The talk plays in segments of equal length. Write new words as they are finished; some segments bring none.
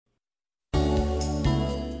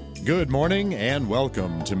Good morning and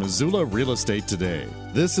welcome to Missoula Real Estate Today.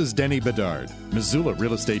 This is Denny Bedard. Missoula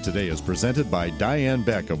Real Estate Today is presented by Diane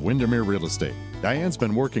Beck of Windermere Real Estate. Diane's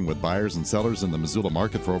been working with buyers and sellers in the Missoula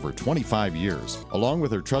market for over 25 years. Along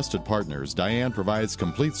with her trusted partners, Diane provides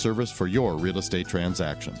complete service for your real estate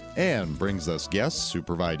transaction and brings us guests who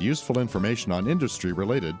provide useful information on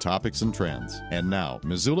industry-related topics and trends. And now,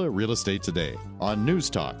 Missoula Real Estate Today on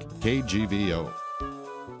News Talk, KGVO.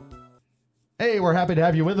 Hey, we're happy to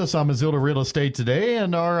have you with us on Missoula Real Estate Today,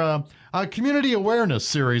 and our community awareness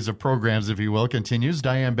series of programs, if you will, continues.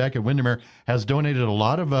 Diane Beck at Windermere has donated a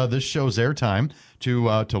lot of this show's airtime to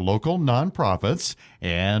local nonprofits,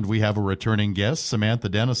 and we have a returning guest, Samantha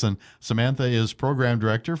Dennison. Samantha is program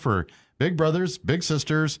director for Big Brothers Big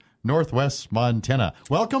Sisters Northwest Montana.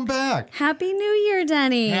 Welcome back. Happy New Year,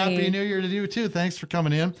 Denny. Happy New Year to you, too. Thanks for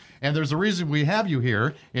coming in. And there's a reason we have you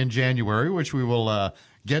here in January, which we will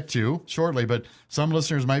get to shortly, but some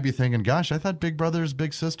listeners might be thinking, gosh, I thought Big Brothers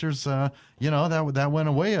Big Sisters, that went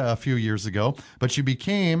away a few years ago, but you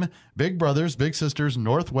became Big Brothers Big Sisters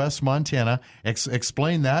Northwest Montana.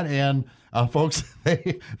 Explain that, and folks,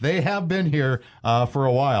 they have been here for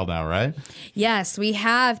a while now, right? Yes, we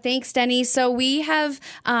have. Thanks, Denny. So we have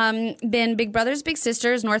been Big Brothers Big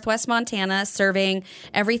Sisters Northwest Montana, serving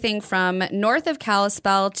everything from north of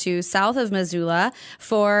Kalispell to south of Missoula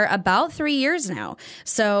for about 3 years now.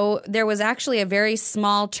 So there was actually a very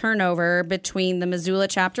small turnover between the Missoula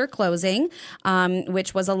chapter closing,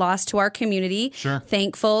 which was a loss to our community. Sure.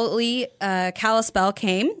 Thankfully, Kalispell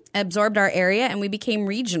came, absorbed our area, and we became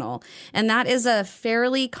regional. And that is a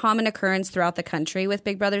fairly common occurrence throughout the country with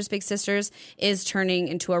Big Brothers Big Sisters, is turning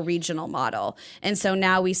into a regional model. And so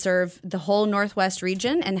now we serve the whole Northwest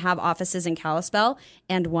region and have offices in Kalispell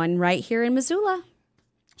and one right here in Missoula.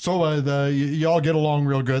 So you all get along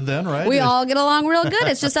real good then, right? We all get along real good.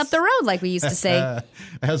 It's just up the road, like we used to say.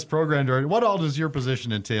 As program director, what all does your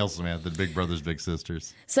position entail, Samantha, at Big Brothers Big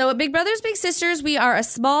Sisters? So at Big Brothers Big Sisters, we are a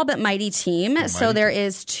small but mighty team. So there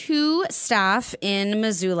is 2 staff in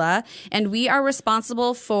Missoula, and we are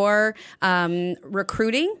responsible for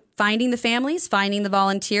recruiting, finding the families, finding the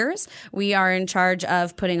volunteers. We are in charge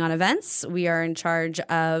of putting on events. We are in charge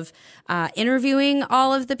of interviewing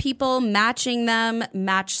all of the people, matching them,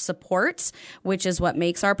 match support, which is what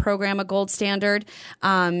makes our program a gold standard,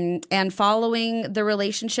 and following the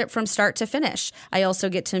relationship from start to finish. I also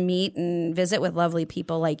get to meet and visit with lovely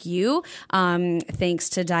people like you, thanks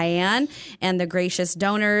to Diane and the gracious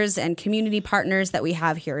donors and community partners that we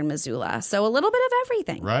have here in Missoula. So a little bit of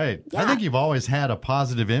everything. Right. Yeah. I think you've always had a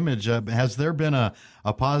positive image. Has there been a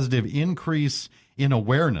positive increase in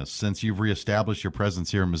awareness since you've reestablished your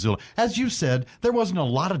presence here in Missoula? As you said, there wasn't a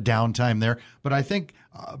lot of downtime there, but I think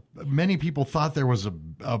many people thought there was a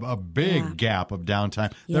big gap of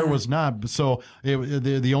downtime. Yeah. There was not. So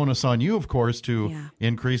the onus on you, of course, to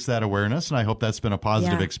increase that awareness, and I hope that's been a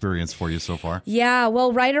positive experience for you so far. Yeah,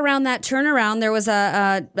 well, right around that turnaround, there was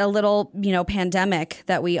a little, pandemic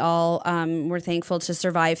that we all were thankful to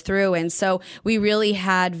survive through, and so we really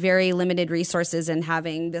had very limited resources in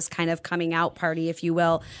having this kind of coming out party, if you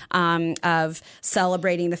will, of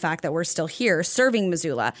celebrating the fact that we're still here serving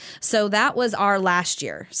Missoula. So that was our last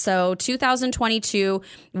year. So 2022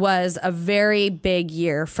 was a very big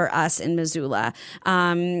year for us in Missoula,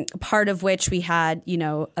 part of which we had,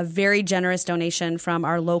 a very generous donation from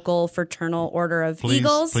our local Fraternal Order of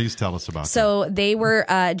Eagles. Please tell us about that. So they were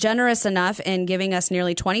generous enough in giving us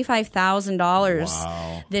nearly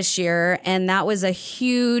 $25,000 this year, and that was a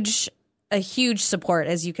huge support,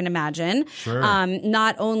 as you can imagine. Sure.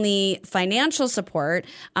 Not only financial support,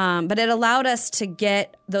 but it allowed us to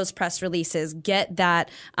get those press releases, get that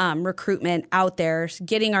recruitment out there,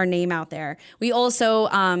 getting our name out there. We also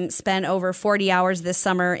spent over 40 hours this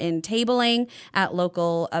summer in tabling at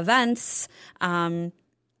local events,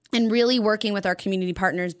 and really working with our community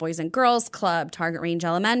partners, Boys and Girls Club, Target Range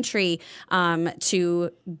Elementary,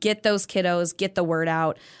 to get those kiddos, get the word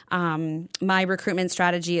out. My recruitment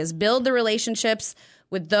strategy is build the relationships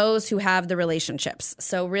with those who have the relationships.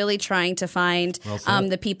 So really trying to find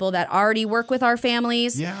the people that already work with our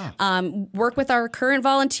families, work with our current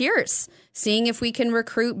volunteers, seeing if we can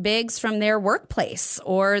recruit bigs from their workplace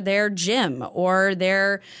or their gym or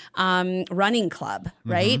their running club,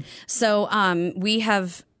 right? Mm-hmm. So we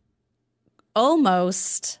have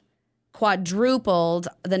almost quadrupled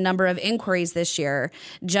the number of inquiries this year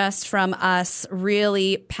just from us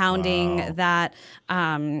really pounding that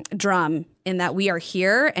drum in that we are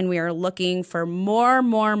here and we are looking for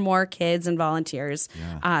more kids and volunteers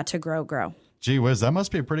to grow. Gee whiz, that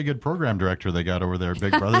must be a pretty good program director they got over there,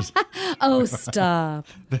 Big Brothers. Oh, stop.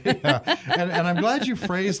 Yeah. And I'm glad you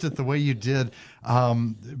phrased it the way you did,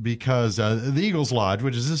 because the Eagles Lodge,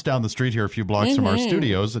 which is just down the street here, a few blocks from our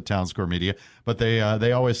studios at Town Square Media, but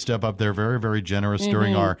they always step up. They're very, very generous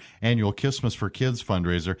during our annual Christmas for Kids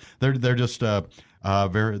fundraiser. They're just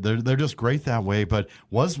they're just great that way. But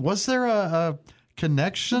was there a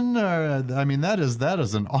connection? I mean, that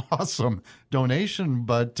is an awesome donation,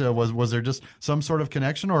 but was there just some sort of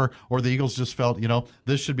connection, or the Eagles just felt,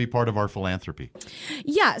 this should be part of our philanthropy?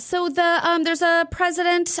 Yeah, so there's a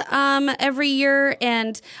president every year,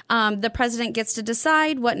 and the president gets to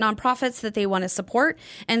decide what nonprofits that they want to support.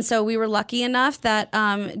 And so we were lucky enough that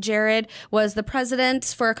Jared was the president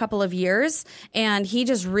for a couple of years, and he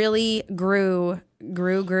just really grew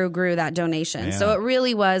that donation. Man. So it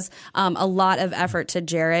really was a lot of effort to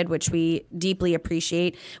Jared, which we deeply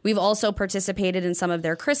appreciate. We've also participated in some of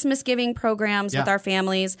their Christmas giving programs with our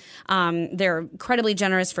families. They're incredibly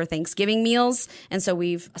generous for Thanksgiving meals, and so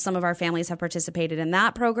some of our families have participated in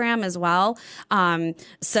that program as well.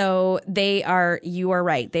 So you are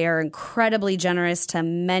right, they are incredibly generous to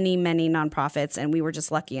many, many nonprofits, and we were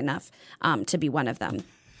just lucky enough to be one of them.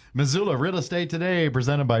 Missoula Real Estate Today,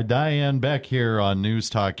 presented by Diane Beck here on News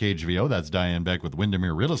Talk KGVO. That's Diane Beck with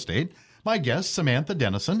Windermere Real Estate. My guest, Samantha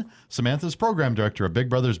Dennison. Samantha's program director of Big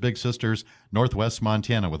Brothers Big Sisters, Northwest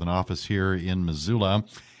Montana, with an office here in Missoula.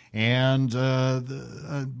 And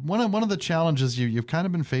one of the challenges you've kind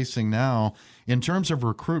of been facing now in terms of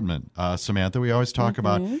recruitment, Samantha, we always talk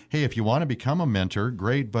about, hey, if you want to become a mentor,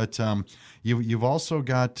 great, but you've also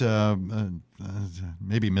got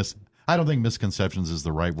I don't think misconceptions is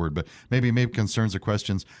the right word, but maybe concerns or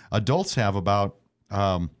questions adults have about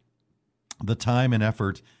the time and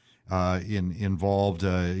effort involved.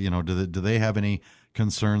 Do they have any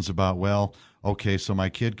concerns about, well, okay, so my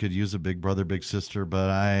kid could use a big brother, big sister, but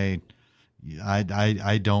I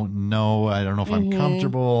don't know. I don't know if I'm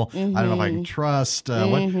comfortable. I don't know if I can trust.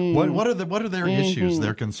 What are their issues,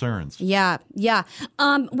 their concerns? Yeah.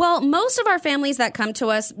 Well, most of our families that come to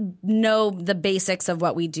us know the basics of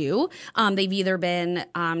what we do. They've either been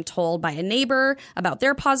told by a neighbor about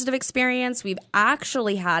their positive experience. We've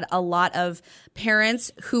actually had a lot of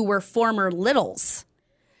parents who were former littles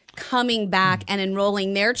coming back and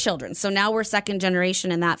enrolling their children. So now we're second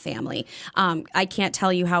generation in that family. I can't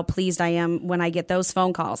tell you how pleased I am when I get those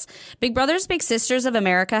phone calls. Big Brothers Big Sisters of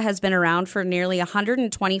America has been around for nearly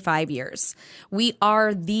 125 years. We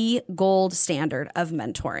are the gold standard of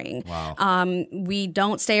mentoring. Wow. We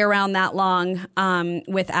don't stay around that long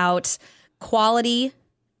without quality,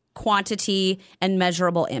 quantity, and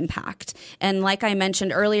measurable impact. And like I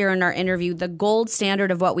mentioned earlier in our interview, the gold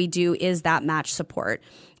standard of what we do is that match support.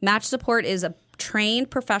 Match support is a trained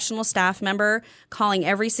professional staff member calling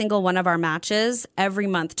every single one of our matches every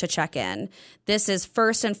month to check in. This is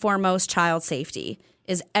first and foremost child safety.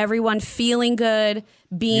 Is everyone feeling good,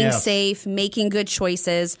 being safe, making good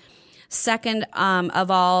choices? Second of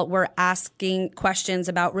all, we're asking questions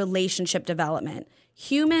about relationship development.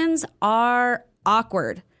 Humans are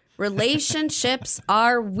awkward. Relationships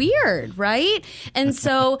are weird, right? And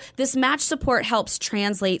so this match support helps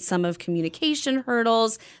translate some of communication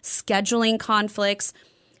hurdles, scheduling conflicts.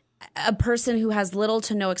 A person who has little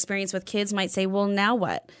to no experience with kids might say, well, now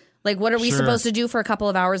what? Like, what are we supposed to do for a couple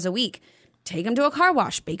of hours a week? Take them to a car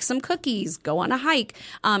wash, bake some cookies, go on a hike.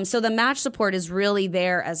 So the match support is really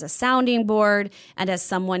there as a sounding board and as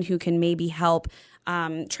someone who can maybe help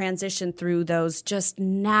transition through those just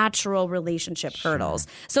natural relationship hurdles.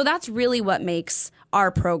 So that's really what makes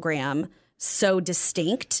our program so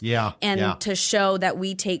distinct. And to show that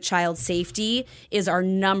we take child safety is our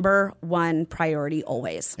number one priority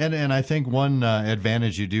always. And I think one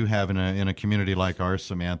advantage you do have in a community like ours,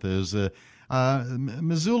 Samantha, is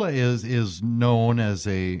Missoula is known as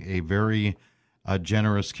a very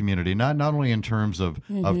generous community, not only in terms of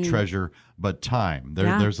treasure but time.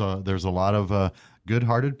 There's a lot of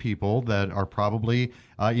good-hearted people that are probably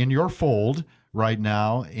in your fold right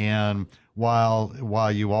now, and while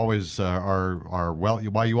you always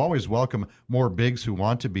while you always welcome more bigs who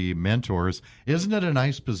want to be mentors, isn't it a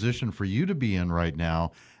nice position for you to be in right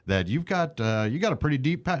now? That you got a pretty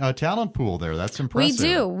deep talent pool there. That's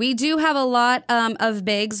impressive. We do have a lot of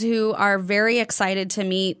bigs who are very excited to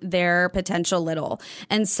meet their potential little.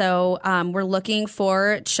 And so we're looking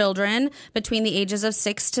for children between the ages of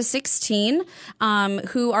 6 to 16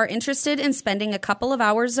 who are interested in spending a couple of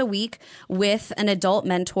hours a week with an adult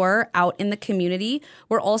mentor out in the community.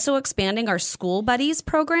 We're also expanding our School Buddies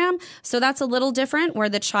program. So that's a little different, where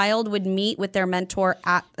the child would meet with their mentor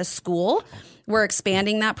at a school. We're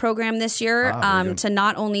expanding that program this year to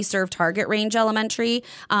not only serve Target Range Elementary,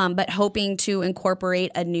 but hoping to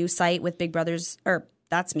incorporate a new site with Big Brothers, or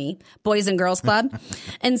that's me, Boys and Girls Club.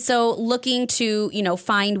 And so looking to,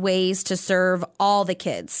 find ways to serve all the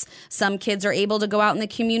kids. Some kids are able to go out in the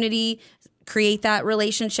community, create that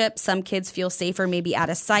relationship. Some kids feel safer maybe at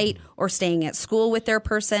a site or staying at school with their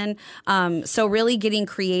person. So really getting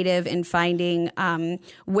creative in finding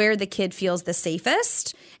where the kid feels the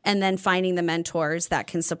safest and then finding the mentors that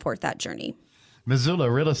can support that journey. Missoula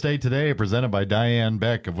Real Estate Today, presented by Diane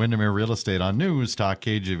Beck of Windermere Real Estate on News Talk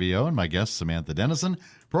KGVO, and my guest, Samantha Dennison,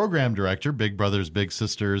 Program Director, Big Brothers Big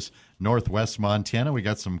Sisters, Northwest Montana. We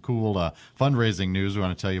got some cool fundraising news we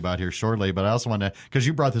want to tell you about here shortly, but I also want to, because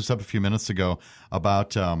you brought this up a few minutes ago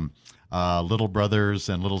about little brothers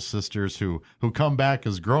and little sisters who come back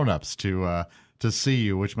as grown-ups to see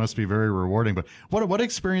you, which must be very rewarding. But what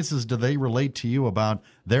experiences do they relate to you about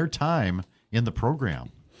their time in the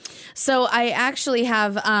program? So I actually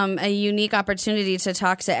have a unique opportunity to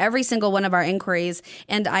talk to every single one of our inquiries,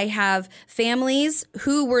 and I have families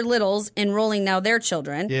who were littles enrolling now their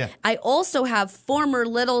children. Yeah. I also have former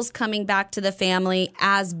littles coming back to the family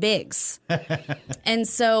as bigs. And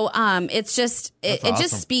so it's just it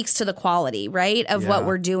just speaks to the quality, right, of what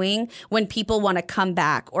we're doing when people want to come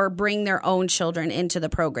back or bring their own children into the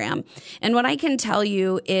program. And what I can tell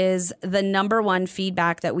you is the number one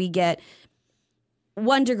feedback that we get,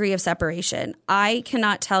 1 degree of separation. I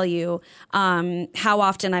cannot tell you how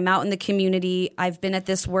often I'm out in the community. I've been at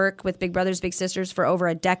this work with Big Brothers Big Sisters for over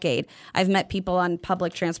a decade. I've met people on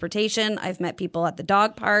public transportation. I've met people at the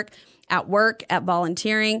dog park, at work, at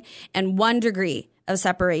volunteering, and 1 degree of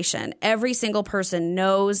separation. Every single person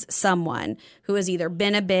knows someone who has either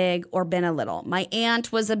been a big or been a little. My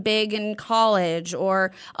aunt was a big in college,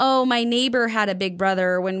 or, oh, my neighbor had a big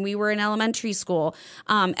brother when we were in elementary school.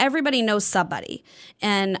 Everybody knows somebody.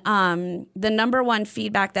 And the number one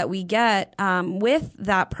feedback that we get with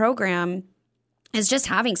that program is just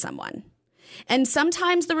having someone. And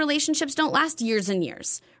sometimes the relationships don't last years and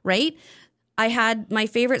years, right? I had my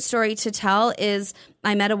favorite story to tell is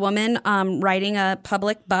I met a woman riding a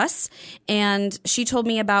public bus, and she told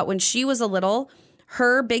me about when she was a little,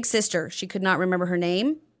 her big sister, she could not remember her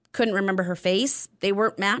name, couldn't remember her face. They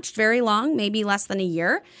weren't matched very long, maybe less than a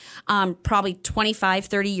year, probably 25,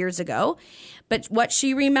 30 years ago. But what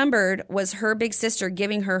she remembered was her big sister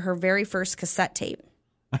giving her her very first cassette tape.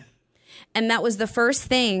 And that was the first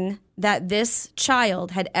thing that this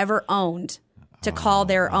child had ever owned to call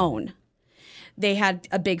their own. They had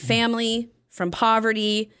a big family from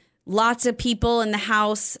poverty, lots of people in the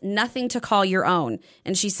house, nothing to call your own.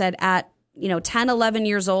 And she said at 10, 11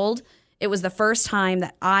 years old, it was the first time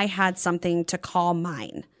that I had something to call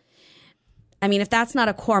mine. I mean, if that's not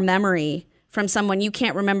a core memory from someone, you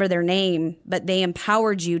can't remember their name, but they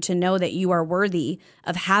empowered you to know that you are worthy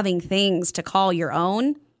of having things to call your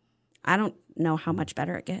own, I don't know how much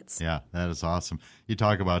better it gets. Yeah, that is awesome. You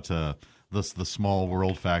talk about the small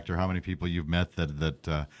world factor, how many people you've met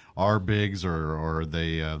that are bigs or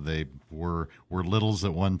they were littles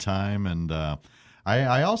at one time. And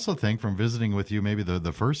I also think from visiting with you, maybe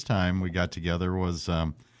the first time we got together was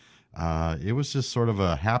it was just sort of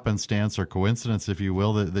a happenstance or coincidence, if you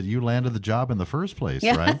will, that you landed the job in the first place,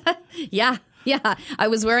 right? Yeah, I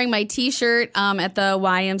was wearing my T-shirt at the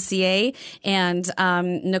YMCA,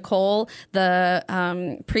 and Nicole,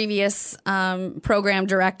 the previous program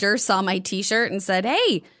director, saw my T-shirt and said,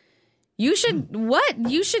 "Hey, you should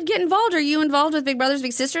get involved. Are you involved with Big Brothers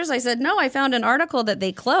Big Sisters?" I said, "No, I found an article that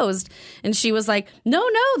they closed." And she was like, no,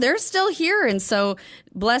 they're still here. And so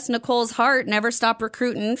bless Nicole's heart, never stopped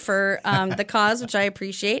recruiting for the cause, which I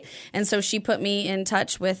appreciate. And so she put me in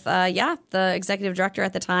touch with, the executive director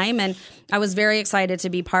at the time. And I was very excited to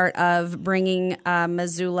be part of bringing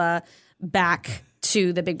Missoula back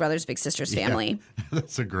to the Big Brothers Big Sisters family. Yeah,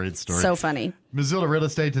 that's a great story. So funny. Missoula Real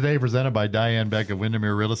Estate Today, presented by Diane Beck of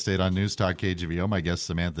Windermere Real Estate on News Talk KGVO. My guest,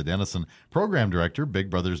 Samantha Dennison, Program Director,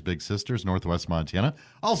 Big Brothers Big Sisters, Northwest Montana.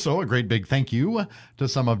 Also, a great big thank you to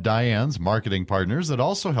some of Diane's marketing partners that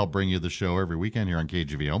also help bring you the show every weekend here on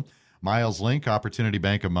KGVO. Miles Link, Opportunity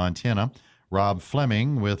Bank of Montana, Rob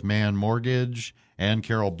Fleming with Man Mortgage, and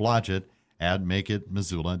Carol Blodgett at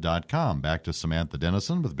makeitmissoula.com. Back to Samantha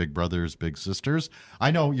Dennison with Big Brothers Big Sisters. I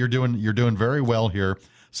know you're doing very well here,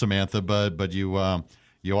 Samantha, but you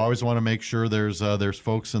always want to make sure there's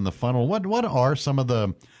folks in the funnel. What are some of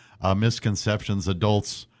the misconceptions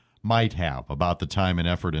adults might have about the time and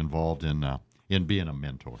effort involved in in being a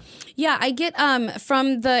mentor? Yeah, I get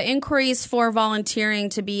from the inquiries for volunteering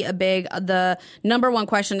to be a big, the number one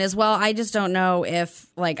question is, well, I just don't know if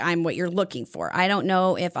like I'm what you're looking for. I don't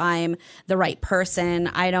know if I'm the right person.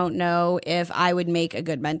 I don't know if I would make a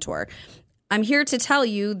good mentor. I'm here to tell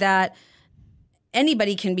you that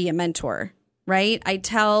anybody can be a mentor, right? I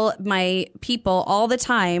tell my people all the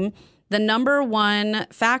time, the number one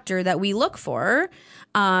factor that we look for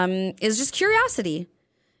is just curiosity.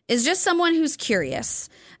 Is just someone who's curious.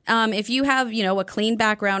 If you have, a clean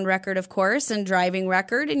background record, of course, and driving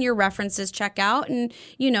record, and your references check out, and,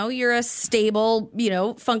 you're a stable,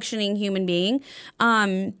 functioning human being,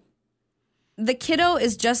 the kiddo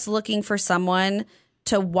is just looking for someone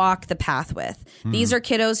to walk the path with. These are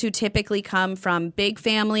kiddos who typically come from big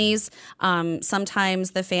families.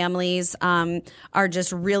 Sometimes the families are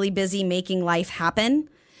just really busy making life happen.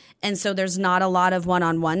 And so there's not a lot of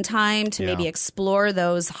one-on-one time to maybe explore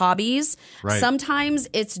those hobbies. Right. Sometimes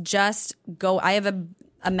it's just go. I have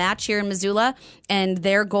a match here in Missoula, and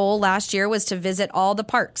their goal last year was to visit all the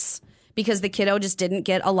parks because the kiddo just didn't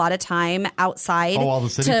get a lot of time outside. Oh, all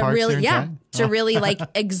the city parks really, there in town? to really like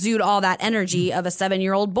exude all that energy of a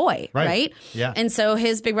 7-year-old boy, right? Yeah. And so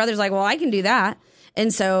his big brother's like, well, I can do that.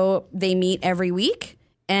 And so they meet every week.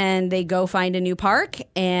 And they go find a new park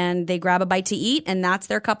and they grab a bite to eat, and that's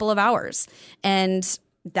their couple of hours. And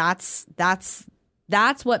that's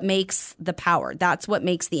what makes the power. That's what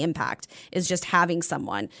makes the impact, is just having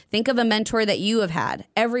someone. Think of a mentor that you have had.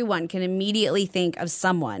 Everyone can immediately think of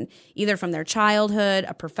someone, either from their childhood,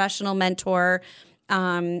 a professional mentor,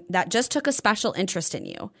 that just took a special interest in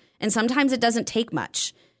you. And sometimes it doesn't take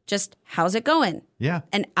much. Just how's it going? Yeah.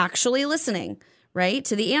 And actually listening. Right,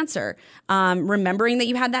 to the answer. Remembering that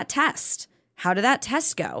you had that test. How did that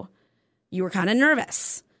test go? You were kind of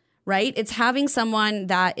nervous, right? It's having someone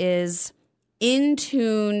that is in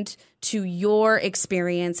tuned to your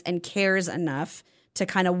experience and cares enough to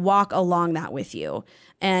kind of walk along that with you.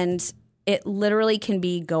 And it literally can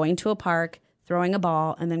be going to a park, throwing a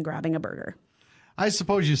ball, and then grabbing a burger. I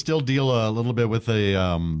suppose you still deal a little bit with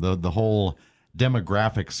the whole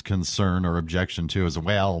demographics concern or objection too, as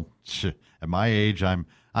well. At my age, I'm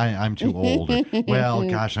too old. Or, well,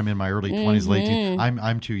 gosh, I'm in my early 20s, late teens.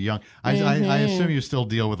 I'm too young. I assume you still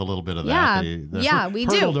deal with a little bit of that. We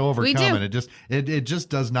hurdle do. to overcome, We do. and it just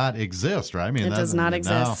does not exist, right? I mean, It does not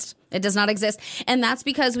exist. It does not exist. And that's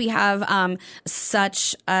because we have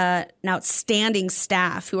such an outstanding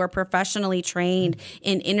staff who are professionally trained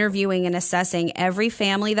in interviewing and assessing every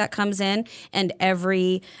family that comes in and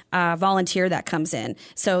every volunteer that comes in.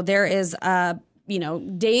 So there is a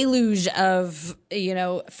deluge of,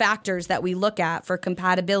 factors that we look at for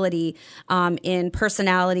compatibility in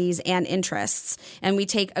personalities and interests. And we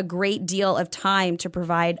take a great deal of time to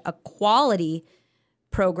provide a quality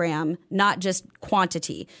program, not just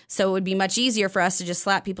quantity. So it would be much easier for us to just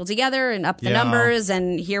slap people together and up the numbers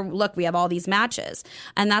and here, look, we have all these matches.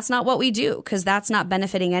 And that's not what we do, because that's not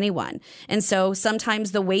benefiting anyone. And so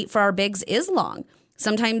sometimes the wait for our bigs is long.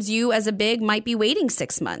 Sometimes you as a big might be waiting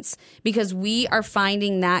 6 months because we are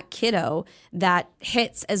finding that kiddo that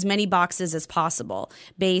hits as many boxes as possible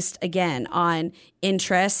based, again, on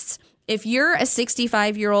interests. If you're a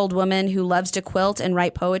 65-year-old woman who loves to quilt and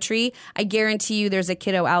write poetry, I guarantee you there's a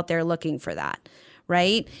kiddo out there looking for that,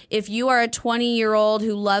 right? If you are a 20-year-old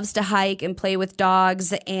who loves to hike and play with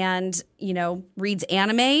dogs and, reads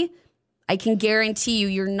anime, I can guarantee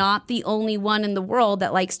you're not the only one in the world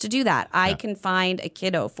that likes to do that. I can find a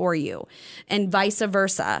kiddo for you, and vice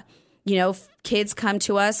versa. Kids come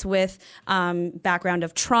to us with background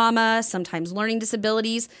of trauma, sometimes learning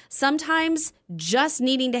disabilities, sometimes just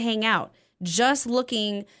needing to hang out, just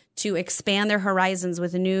looking to expand their horizons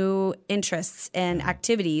with new interests and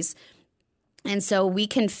activities. And so we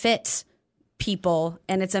can fit people.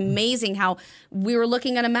 And it's amazing how we were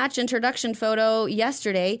looking at a match introduction photo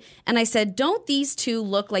yesterday, and I said, don't these two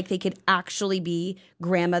look like they could actually be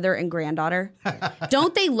grandmother and granddaughter?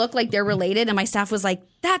 Don't they look like they're related? And my staff was like,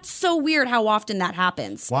 that's so weird how often that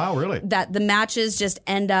happens. Wow, really? That the matches just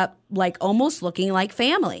end up like almost looking like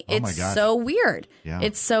family. Oh, it's so weird. Yeah.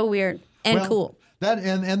 It's so weird and cool. That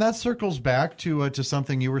and that circles back to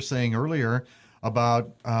something you were saying earlier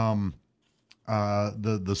about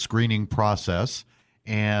the screening process,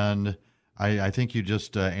 and I think you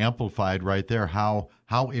just amplified right there how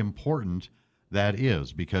important that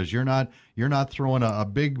is, because you're not throwing a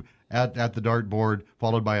big at the dartboard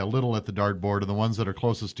followed by a little at the dartboard, and the ones that are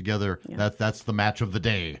closest together, that's the match of the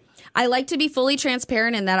day. I like to be fully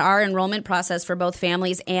transparent in that our enrollment process for both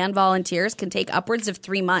families and volunteers can take upwards of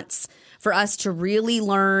 3 months for us to really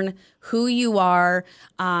learn who you are,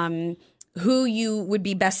 who you would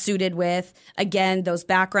be best suited with. Again, those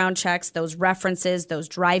background checks, those references, those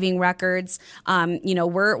driving records.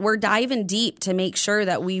 We're diving deep to make sure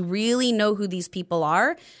that we really know who these people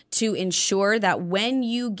are, to ensure that when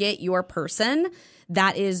you get your person,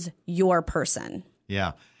 that is your person.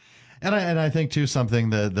 Yeah. And I think too,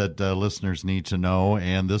 something that listeners need to know,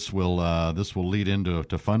 and this will lead into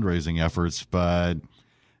fundraising efforts, but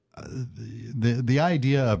the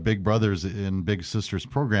idea of Big Brothers and Big Sisters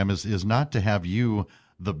program is not to have you,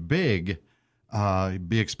 the big,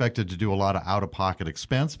 be expected to do a lot of out-of-pocket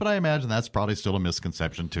expense, but I imagine that's probably still a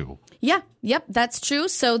misconception too. Yeah, yep, that's true.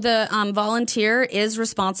 So the volunteer is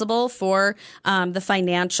responsible for the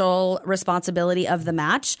financial responsibility of the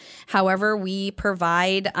match. However, we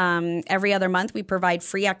provide every other month, we provide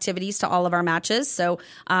free activities to all of our matches. So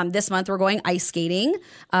this month we're going ice skating.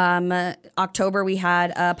 October we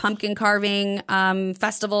had a pumpkin carving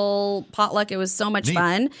festival potluck. It was so much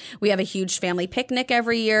fun. We have a huge family picnic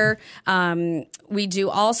every year. We do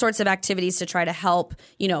all sorts of activities to try to help,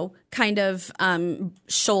 kind of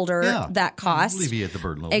shoulder that cost. Alleviate the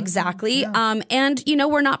burden a little bit. Exactly. Yeah. And,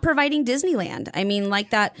 we're not providing Disneyland. I mean,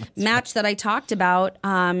 like that match that I talked about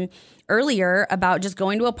earlier about just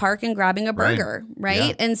going to a park and grabbing a burger, right?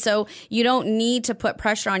 Yeah. And so you don't need to put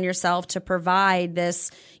pressure on yourself to provide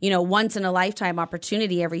this, once in a lifetime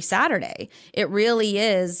opportunity every Saturday. It really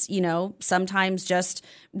is, sometimes just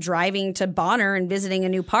driving to Bonner and visiting a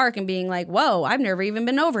new park and being like, whoa, I've never even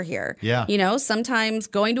been over here. Yeah. Sometimes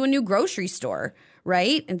going to a new grocery store,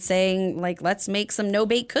 right? And saying like, let's make some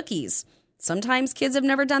no-bake cookies. Sometimes kids have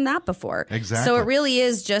never done that before. Exactly. So it really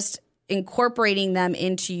is just incorporating them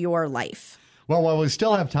into your life. Well, while we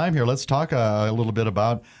still have time here, let's talk a little bit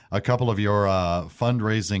about a couple of your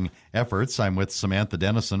fundraising efforts. I'm with Samantha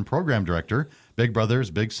Dennison, Program Director, Big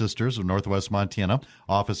Brothers, Big Sisters of Northwest Montana,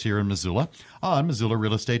 office here in Missoula, on Missoula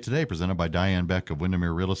Real Estate Today, presented by Diane Beck of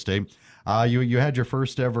Windermere Real Estate. You had your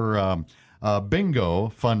first ever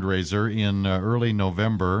bingo fundraiser in early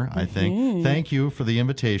November, I think. Thank you for the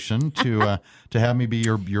invitation to have me be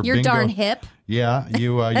your You're bingo. Darn hip. Yeah,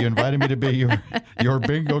 you invited me to be your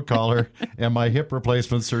bingo caller, and my hip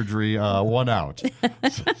replacement surgery won out.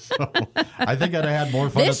 So I think I'd have had more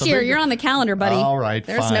fun this at the year. bingo. You're on the calendar, buddy. All right,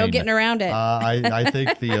 there's fine. no getting around it. I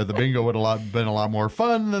think the bingo would have been a lot more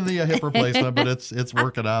fun than the hip replacement, but it's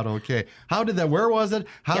working out okay. How did that? Where was it?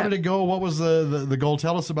 How did it go? What was the goal?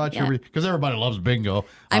 Tell us about your, because everybody loves bingo.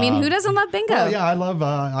 I mean, who doesn't love bingo? Well, yeah, I love.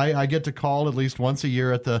 I get to call at least once a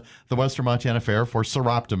year at the Western Montana Fair for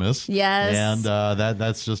Seroptimus. Yes, and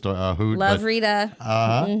that's just a hoot. Love Rita.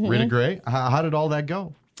 Rita Gray. How did all that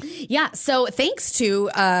go? Yeah, so thanks to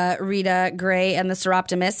Rita Gray and the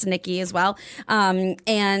Seroptimists, Nikki as well, and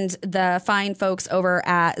the fine folks over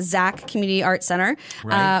at Zach Community Arts Center.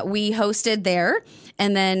 Right. We hosted there,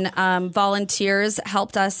 and then volunteers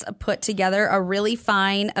helped us put together a really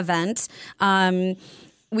fine event.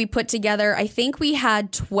 We put together, I think we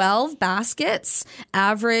had 12 baskets.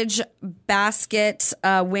 Average basket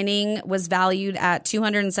winning was valued at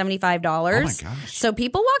 $275. Oh my gosh. So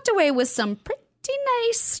people walked away with some pretty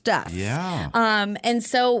nice stuff. Yeah. And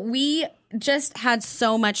so we just had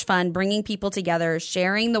so much fun bringing people together,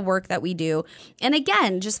 sharing the work that we do. And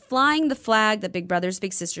again, just flying the flag that Big Brothers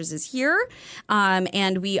Big Sisters is here.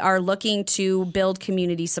 And we are looking to build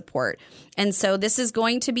community support. And so this is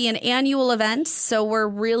going to be an annual event. So we're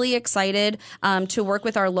really excited to work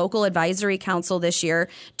with our local advisory council this year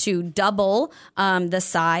to double the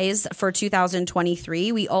size for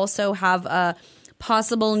 2023. We also have a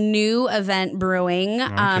possible new event brewing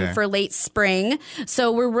for late spring.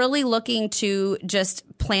 So we're really looking to just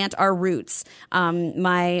plant our roots.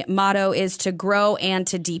 My motto is to grow and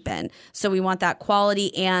to deepen. So we want that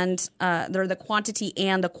quality and the quantity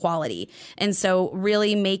and the quality. And so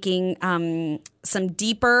really making some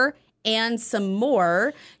deeper and some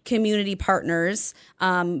more community partners,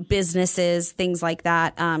 businesses, things like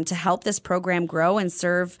that, to help this program grow and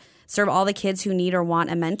serve all the kids who need or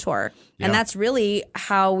want a mentor. Yeah. And that's really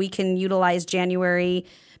how we can utilize January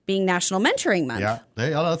being National Mentoring Month. Yeah,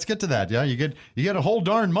 hey, let's get to that. Yeah, you get a whole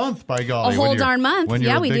darn month, by golly. A whole darn month. When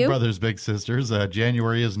you're yeah, with we Big do. Brothers Big Sisters,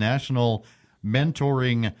 January is National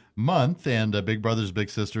Mentoring Month, and Big Brothers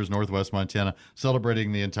Big Sisters Northwest Montana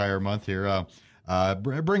celebrating the entire month here,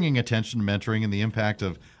 bringing attention to mentoring and the impact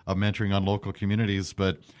of mentoring on local communities.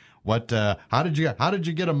 But how did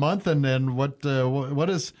you get a month, and then what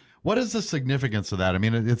What is the significance of that? I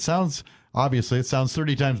mean, it sounds, obviously, it sounds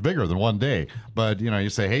 30 times bigger than one day. But, you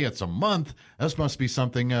say, hey, it's a month. This must be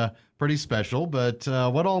something pretty special. But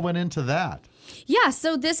what all went into that? Yeah,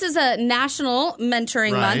 so this is a National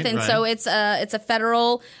Mentoring Month, and so it's a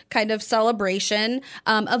federal kind of celebration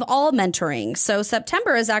of all mentoring. So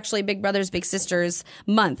September is actually Big Brothers Big Sisters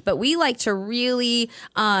month, but we like to really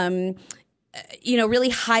really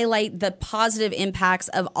highlight the positive impacts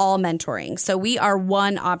of all mentoring. So we are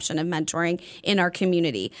one option of mentoring in our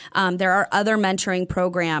community. There are other mentoring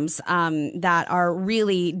programs that are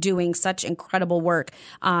really doing such incredible work.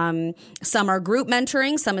 Some are group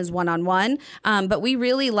mentoring, some is one-on-one, but we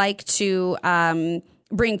really like to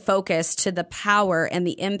bring focus to the power and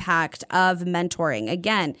the impact of mentoring.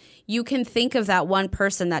 Again, you can think of that one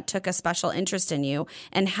person that took a special interest in you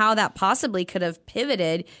and how that possibly could have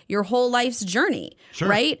pivoted your whole life's journey,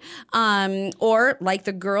 right? Or like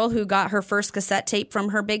the girl who got her first cassette tape from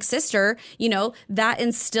her big sister, that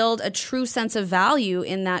instilled a true sense of value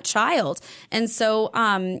in that child. And so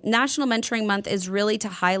National Mentoring Month is really to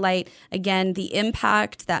highlight, again, the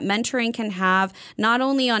impact that mentoring can have not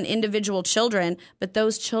only on individual children, but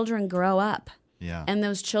those children grow up. Yeah. And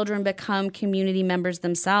those children become community members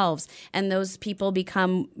themselves. And those people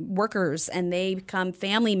become workers and they become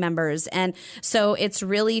family members. And so it's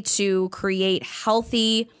really to create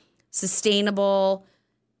healthy, sustainable,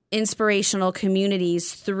 inspirational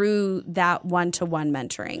communities through that one-to-one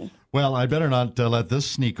mentoring. Well, I better not let this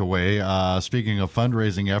sneak away. Speaking of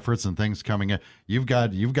fundraising efforts and things coming in, you've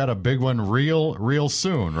got a big one real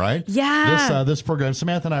soon, right? Yeah. This program,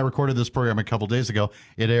 Samantha and I recorded this program a couple days ago.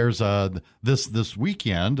 It airs this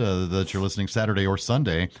weekend that you're listening, Saturday or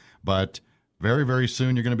Sunday, but very, very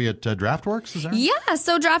soon you're going to be at DraftWorks, is that right? Yeah,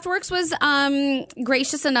 so DraftWorks was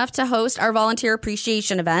gracious enough to host our volunteer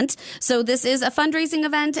appreciation event. So this is a fundraising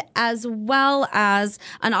event as well as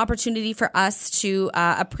an opportunity for us to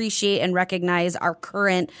appreciate and recognize our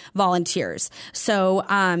current volunteers. So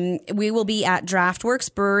we will be at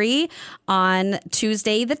DraftWorks Brewery on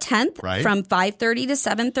Tuesday the 10th from 5:30 to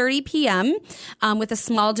 7:30 p.m. With a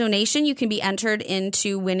small donation, you can be entered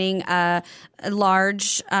into winning a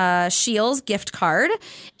large Shields gift card,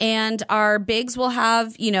 and our bigs will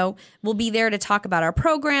have, we'll be there to talk about our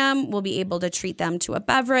program. We'll be able to treat them to a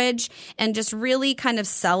beverage and just really kind of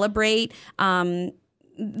celebrate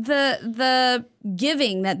the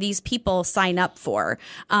giving that these people sign up for,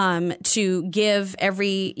 to give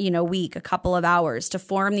every week a couple of hours to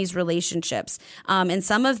form these relationships, and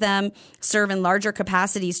some of them serve in larger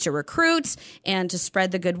capacities to recruit and to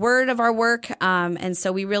spread the good word of our work, and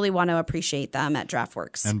so we really want to appreciate them at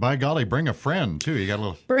DraftWorks. And by golly, bring a friend too. You got a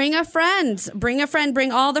little bring a friend,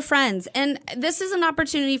 bring all the friends. And this is an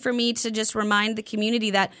opportunity for me to just remind the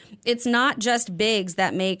community that it's not just bigs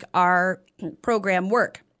that make our program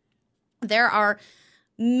work. There are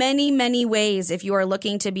many, many ways if you are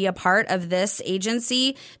looking to be a part of this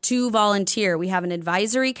agency to volunteer. We have an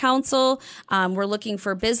advisory council. We're looking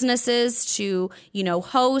for businesses to,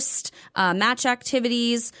 host match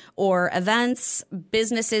activities or events,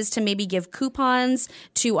 businesses to maybe give coupons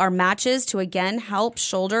to our matches to, again, help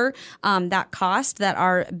shoulder that cost that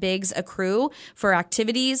our bigs accrue for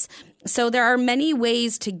activities. So there are many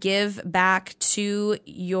ways to give back to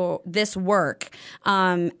this work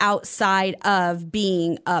outside of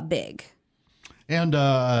being a big. And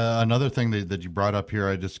another thing that you brought up here,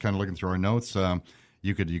 I just kind of looking through our notes.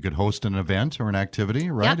 You could host an event or an activity,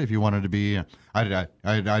 right? Yeah. If you wanted to be,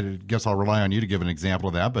 I guess I'll rely on you to give an example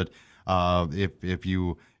of that. But if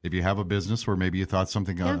you have a business where maybe you thought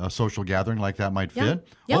something, a social gathering like that might fit,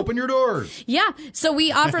 open your doors. Yeah. So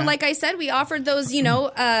we offer, like I said, we offered those,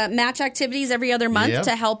 match activities every other month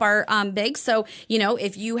to help our bigs. So,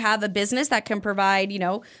 if you have a business that can provide,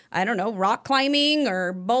 rock climbing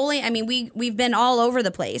or bowling. I mean, we've been all over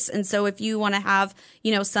the place. And so if you want to have,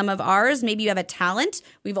 some of ours, maybe you have a talent.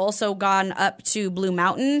 We've also gone up to Blue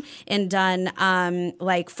Mountain and done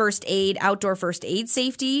like outdoor first aid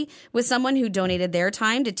safety with someone who donated their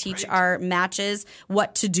time to teach our matches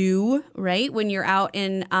what to do, right, when you're out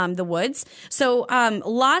in the woods. So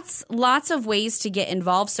lots of ways to get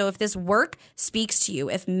involved. So if this work speaks to you,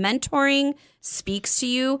 if mentoring speaks to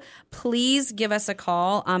you, please give us a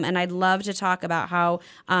call, and I'd love to talk about how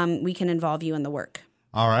we can involve you in the work.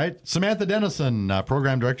 All right. Samantha Dennison,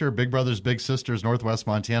 Program Director, Big Brothers Big Sisters, Northwest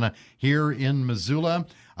Montana, here in Missoula.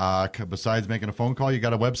 Besides making a phone call, you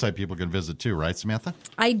got a website people can visit too, right, Samantha?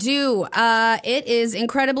 I do. It is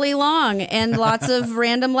incredibly long and lots of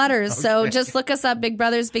random letters. Okay. So just look us up, Big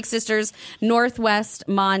Brothers Big Sisters, Northwest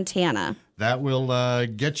Montana. That will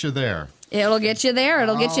get you there. It'll get you there.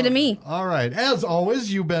 It'll get you to me. All right. As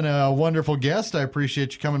always, you've been a wonderful guest. I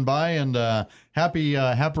appreciate you coming by, and happy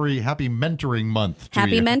mentoring month.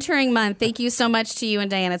 Happy mentoring month. Thank you so much to you and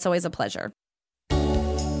Diane. It's always a pleasure.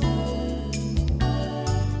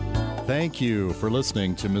 Thank you for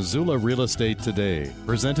listening to Missoula Real Estate Today,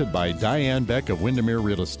 presented by Diane Beck of Windermere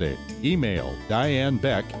Real Estate. Email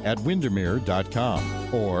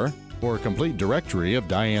dianebeck@windermere.com, or for a complete directory of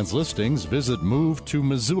Diane's listings, visit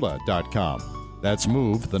move2missoula.com. That's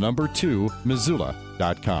move2,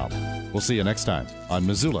 Missoula.com. We'll see you next time on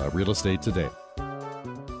Missoula Real Estate Today.